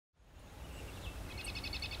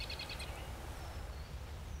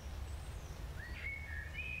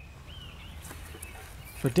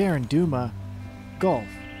For Darren Douma, golf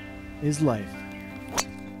is life.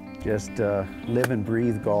 Just live and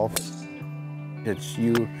breathe golf. It's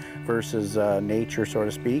you versus nature, so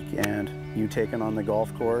to speak, and you taking on the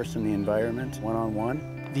golf course and the environment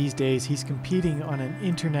one-on-one. These days, he's competing on an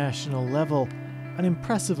international level, an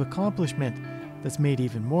impressive accomplishment that's made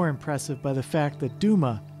even more impressive by the fact that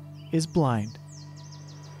Douma is blind.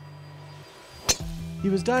 He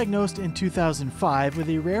was diagnosed in 2005 with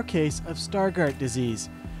a rare case of Stargardt disease,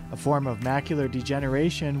 a form of macular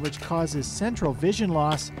degeneration which causes central vision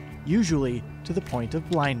loss, usually to the point of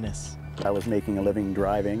blindness. I was making a living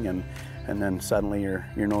driving, and then suddenly you're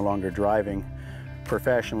no longer driving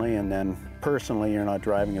professionally, and then personally you're not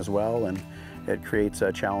driving as well, and it creates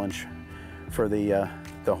a challenge for the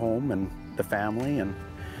home and the family,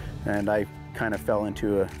 and I kind of fell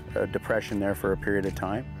into a depression there for a period of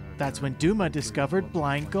time. That's when Douma discovered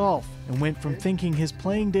blind golf and went from thinking his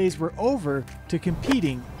playing days were over to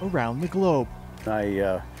competing around the globe.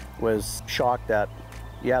 I was shocked that,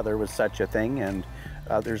 yeah, there was such a thing, and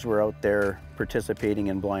others were out there participating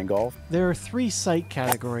in blind golf. There are 3 sight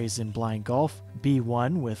categories in blind golf: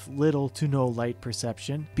 B1 with little to no light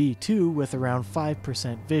perception, B2 with around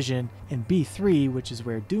 5% vision, and B3, which is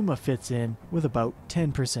where Douma fits in, with about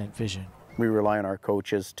 10% vision. We rely on our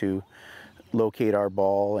coaches to locate our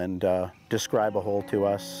ball and describe a hole to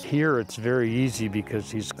us. Here it's very easy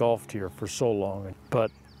because he's golfed here for so long,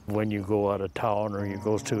 but when you go out of town or you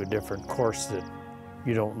go to a different course that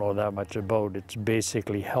you don't know that much about, it's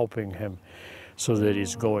basically helping him so that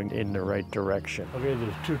he's going in the right direction. Okay,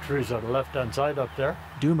 there's 2 trees on the left-hand side up there.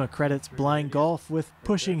 Douma credits blind golf with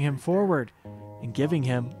pushing him forward and giving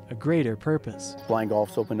him a greater purpose. Blind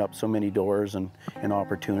golf's opened up so many doors and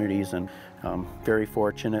opportunities, and I'm very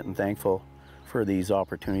fortunate and thankful for these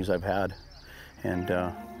opportunities I've had. And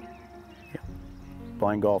yeah,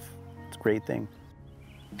 blind golf, it's a great thing.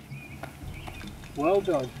 Well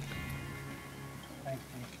done. Thank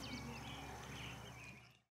you.